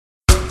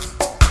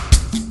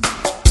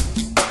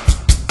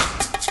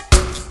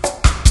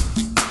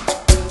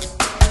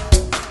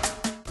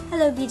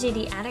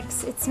BJD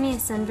Addicts, it's me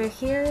Asenva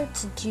here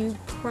to do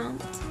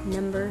prompt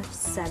number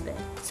 7.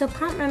 So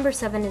prompt number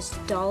 7 is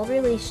doll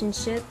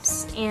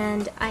relationships,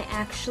 and I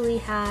actually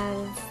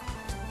have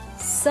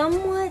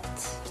somewhat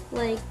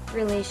like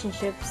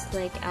relationships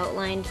like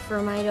outlined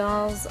for my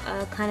dolls,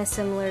 kind of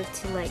similar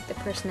to like the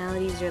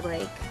personalities or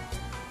like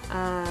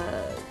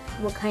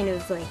what kind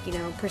of like, you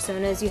know,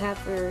 personas you have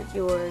for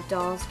your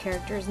dolls,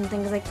 characters and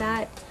things like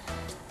that.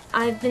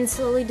 I've been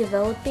slowly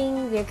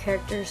developing their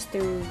characters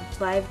through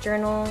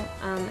LiveJournal,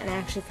 and I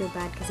actually feel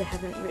bad because I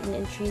haven't written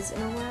entries in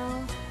a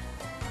while.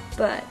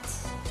 But,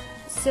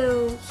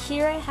 so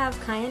here I have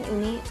Kai and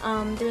Umi.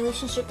 The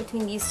relationship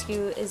between these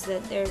two is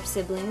that they're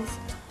siblings.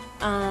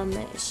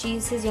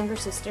 She's his younger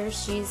sister.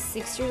 She's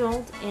 6 years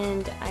old,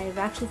 and I've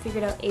actually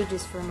figured out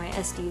ages for my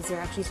SDs.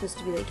 They're actually supposed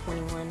to be like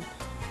 21,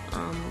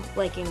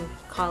 like in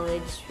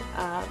college.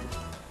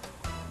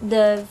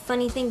 The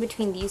funny thing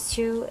between these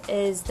two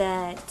is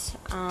that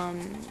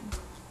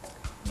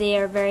they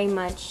are very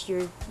much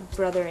your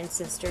brother and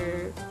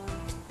sister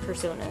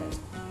persona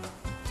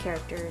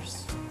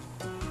characters.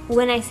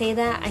 When I say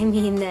that, I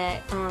mean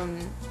that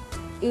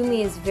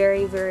Umi is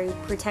very, very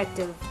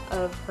protective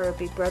of her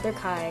big brother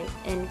Kai,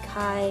 and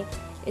Kai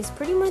is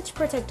pretty much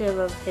protective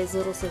of his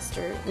little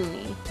sister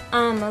Umi.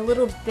 A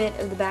little bit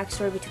of the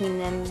backstory between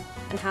them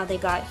and how they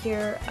got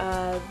here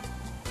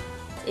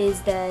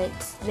is that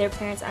their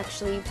parents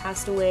actually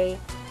passed away,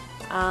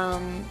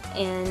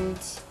 and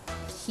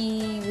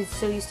he was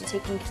so used to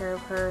taking care of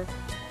her,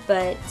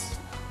 but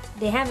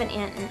they have an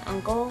aunt and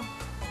uncle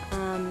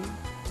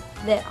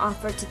that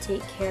offered to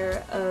take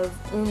care of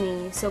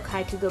Umi so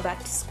Kai could go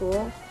back to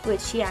school,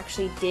 which he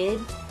actually did,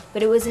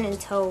 but it wasn't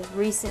until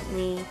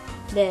recently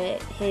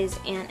that his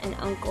aunt and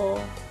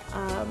uncle,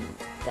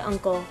 the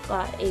uncle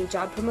got a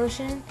job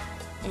promotion,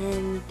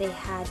 and they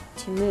had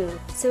to move.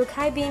 So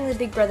Kai, being the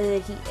big brother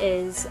that he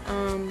is,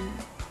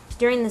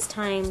 during this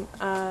time,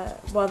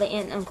 while the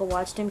aunt and uncle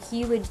watched him,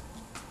 he would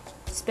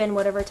spend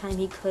whatever time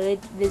he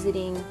could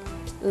visiting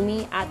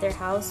Umi at their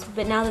house.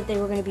 But now that they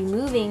were going to be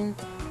moving,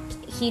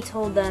 he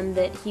told them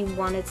that he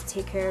wanted to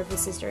take care of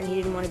his sister and he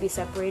didn't want to be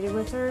separated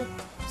with her.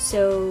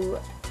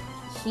 So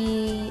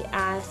he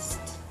asked,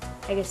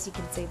 I guess you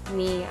could say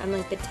me, I'm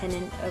like the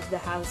tenant of the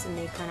house and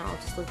they kind of all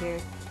just live here.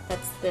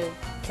 That's the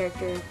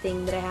character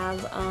thing that I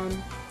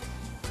have.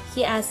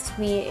 He asked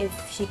me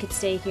if she could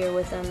stay here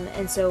with him,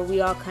 and so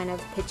we all kind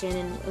of pitch in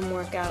and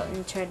work out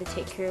and try to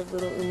take care of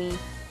little Umi.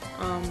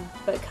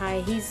 But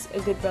Kai, he's a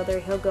good brother.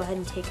 He'll go ahead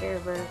and take care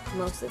of her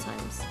most of the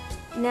times.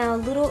 Now,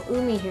 little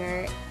Umi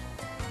here,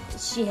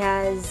 she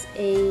has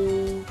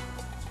a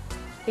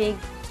big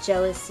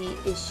jealousy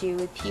issue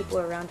with people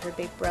around her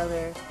big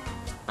brother.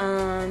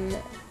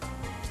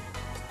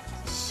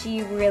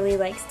 She really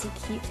likes to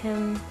keep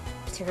him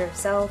to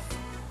herself,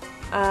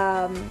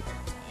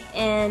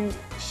 and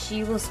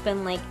she will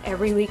spend like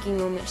every waking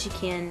moment she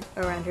can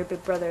around her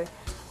big brother,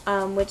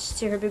 which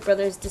to her big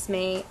brother's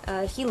dismay,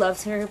 he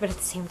loves her, but at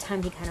the same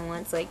time he kind of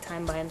wants like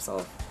time by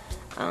himself,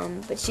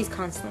 but she's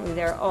constantly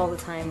there all the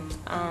time,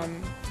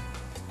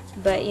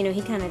 but you know,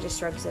 he kind of just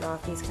shrugs it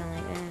off. He's kind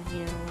of like, you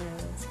know, whatever.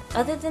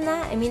 Other than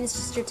that, I mean, it's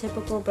just your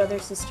typical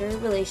brother-sister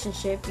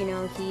relationship. You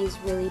know, he's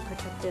really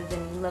protective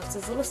and loves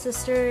his little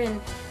sister, and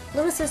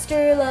little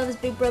sister loves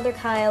big brother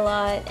Kai a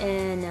lot,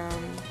 and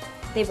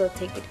they both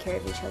take good care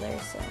of each other.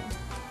 So,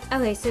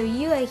 okay, so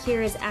Yue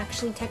here is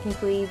actually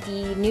technically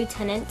the new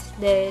tenant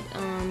that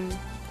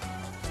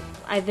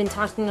I've been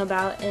talking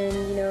about and,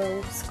 you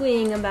know,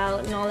 squeeing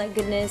about and all that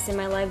goodness in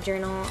my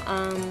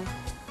LiveJournal,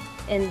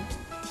 and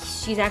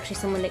she's actually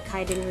someone that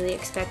Kai didn't really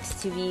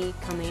expect to be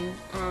coming.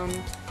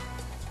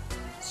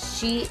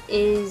 She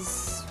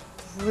is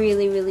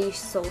really, really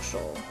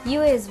social.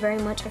 Yue is very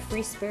much a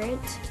free spirit.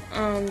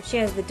 She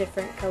has the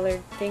different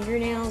colored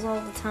fingernails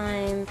all the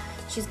time.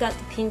 She's got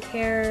the pink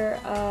hair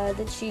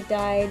that she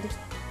dyed,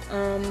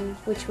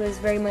 which was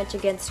very much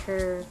against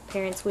her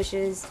parents'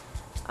 wishes.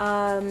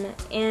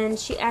 And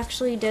she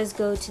actually does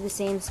go to the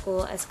same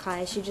school as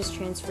Kai. She just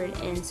transferred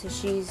in, so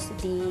she's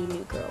the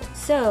new girl.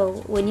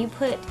 So when you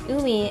put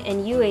Umi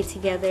and Yue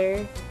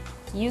together,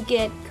 you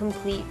get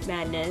complete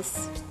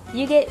madness.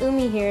 You get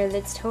Umi here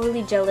that's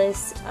totally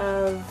jealous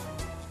of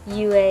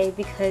Yue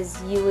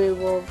because Yue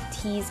will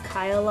tease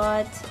Kai a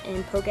lot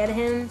and poke at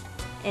him,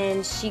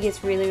 and she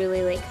gets really,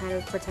 really like kind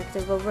of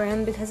protective over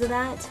him because of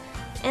that.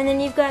 And then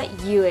you've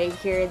got Yue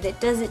here that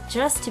does it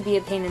just to be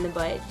a pain in the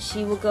butt.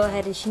 She will go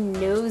ahead and she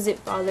knows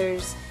it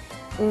bothers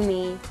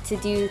Umi to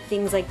do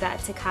things like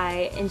that to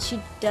Kai, and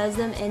she does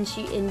them and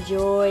she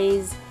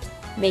enjoys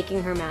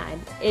making her mad.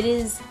 It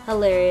is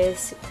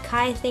hilarious.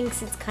 Kai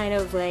thinks it's kind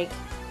of like,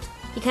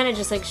 he kind of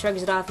just like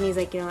shrugs it off and he's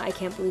like, you know, I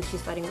can't believe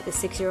she's fighting with a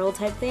 6-year-old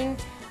type thing.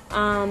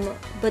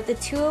 But the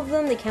two of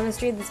them, the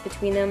chemistry that's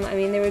between them, I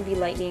mean, there would be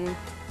lightning,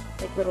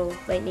 like little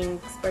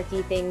lightning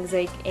sparky things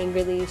like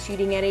angrily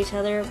shooting at each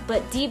other,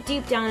 but deep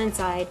down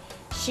inside,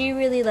 she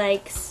really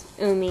likes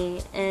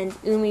Umi, and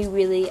Umi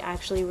really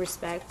actually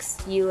respects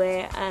Yue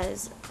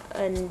as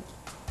a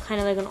kind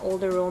of like an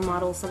older role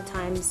model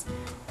sometimes,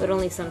 but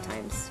only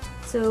sometimes.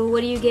 So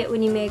what do you get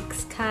when you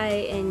mix Kai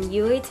and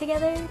Yue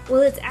together?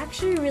 Well, it's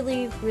actually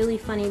really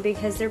funny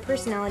because their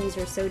personalities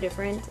are so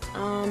different.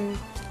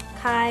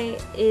 Kai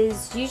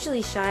is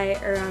usually shy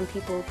around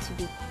people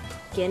to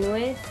begin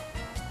with.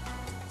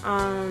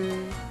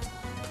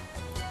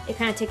 It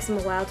kind of takes him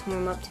a while to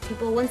warm up to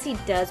people. Once he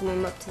does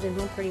warm up to them,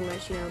 he'll pretty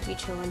much, you know, be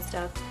chill and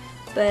stuff.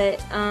 But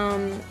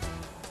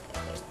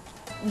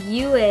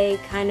Yue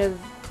kind of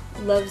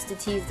loves to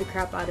tease the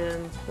crap out of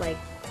him, like,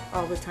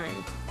 all the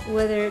time.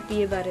 Whether it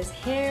be about his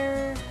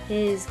hair,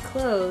 his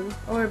clothes,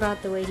 or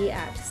about the way he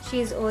acts.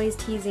 She's always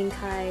teasing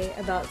Kai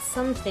about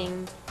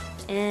something,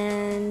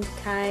 and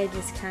Kai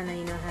just kind of,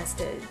 you know, has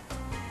to,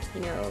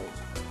 you know,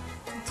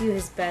 do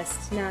his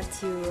best not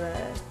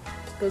to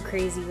go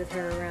crazy with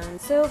her around.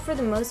 So for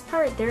the most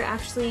part, they're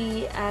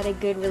actually at a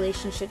good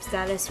relationship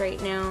status right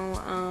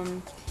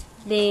now.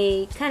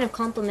 They kind of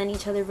complement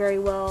each other very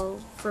well,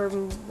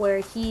 from where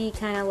he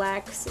kind of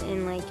lacks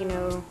in, like, you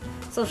know,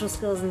 social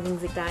skills and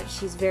things like that.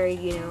 She's very,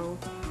 you know,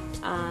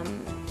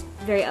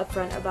 very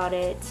upfront about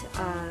it.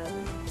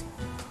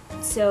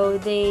 So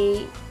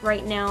they,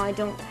 right now, I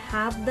don't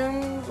have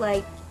them,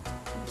 like,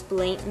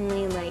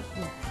 blatantly, like,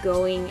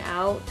 going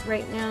out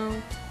right now.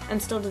 I'm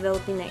still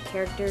developing that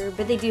character,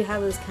 but they do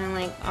have those kind of,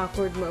 like,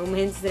 awkward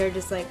moments that are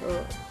just like,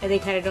 oh, they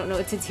kind of don't know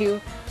what to do.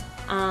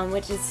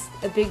 Which is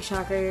a big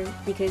shocker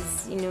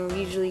because, you know,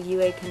 usually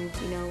Yue can,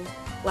 you know,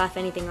 laugh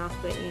anything off,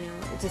 but, you know,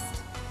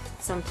 just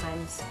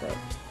sometimes. But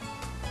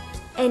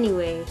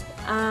anyway,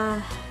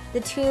 the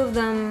two of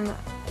them,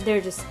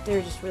 they're just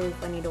really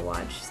funny to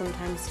watch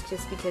sometimes,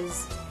 just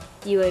because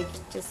Yue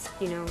just,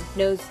 you know,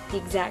 knows the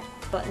exact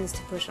buttons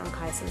to push on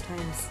Kai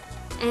sometimes.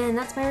 And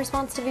that's my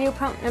response to video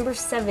prompt number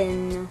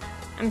 7.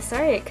 I'm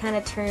sorry it kind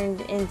of turned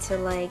into,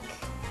 like,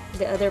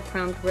 the other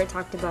prompt where it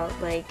talked about,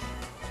 like,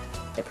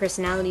 the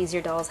personalities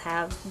your dolls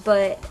have,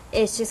 but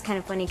it's just kind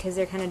of funny because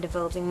they're kind of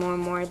developing more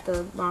and more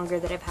the longer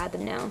that I've had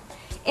them now.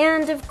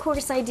 And of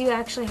course I do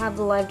actually have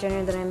the live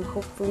journal that I'm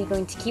hopefully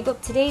going to keep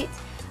up to date.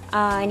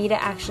 I need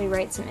to actually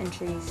write some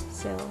entries,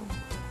 so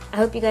I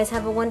hope you guys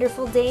have a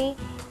wonderful day,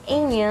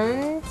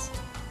 and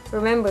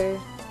remember,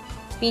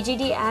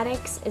 BJD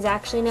Addicts is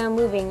actually now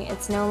moving.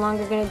 It's no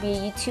longer going to be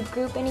a YouTube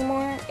group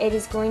anymore. It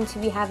is going to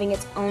be having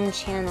its own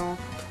channel.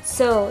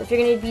 So if you're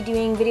going to be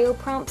doing video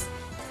prompts,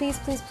 please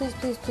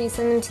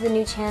send them to the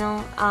new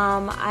channel.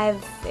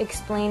 I've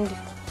explained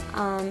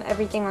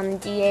everything on the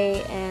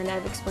DA, and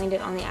I've explained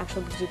it on the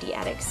actual BJD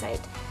Addicts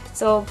site.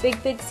 So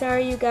big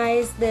sorry you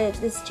guys that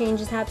this change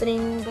is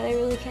happening, but I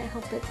really can't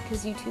help it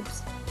because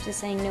YouTube's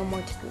just saying no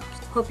more to groups.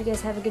 Hope you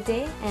guys have a good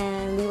day,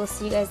 and we will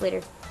see you guys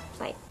later.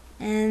 Bye.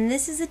 And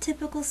this is a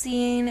typical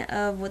scene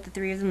of what the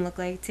three of them look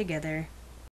like together.